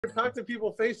talk to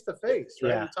people face to face, right?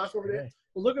 Yeah. We talk over there.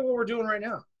 Well, look at what we're doing right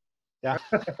now. Yeah.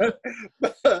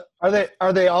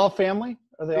 Are they all family?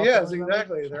 Are they all yes, family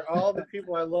exactly. members? They're all the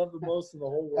people I love the most in the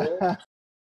whole world.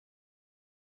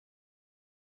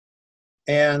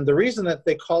 And the reason that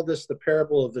they call this the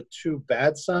parable of the two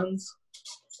bad sons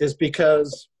is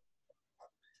because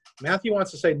Matthew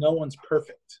wants to say no one's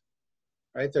perfect,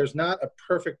 right? There's not a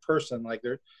perfect person. Like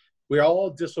we all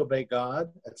disobey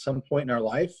God at some point in our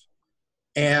life.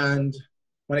 And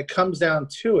when it comes down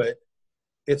to it,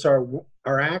 it's our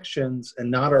actions and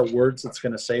not our words that's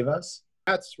going to save us.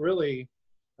 That's really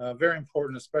very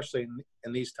important, especially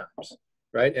in these times,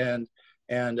 right? And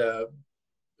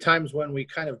times when we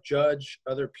kind of judge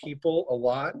other people a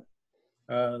lot.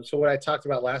 So what I talked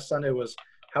about last Sunday was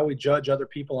how we judge other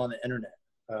people on the internet.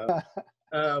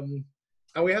 And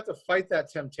we have to fight that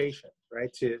temptation,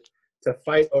 right? To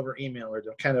fight over email, or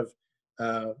to kind of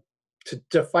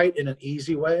to fight in an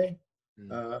easy way.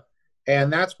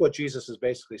 And that's what Jesus is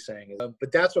basically saying.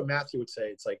 But that's what Matthew would say.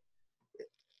 It's like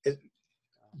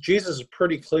Jesus is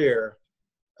pretty clear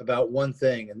about one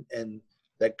thing, and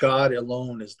that God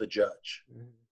alone is the judge.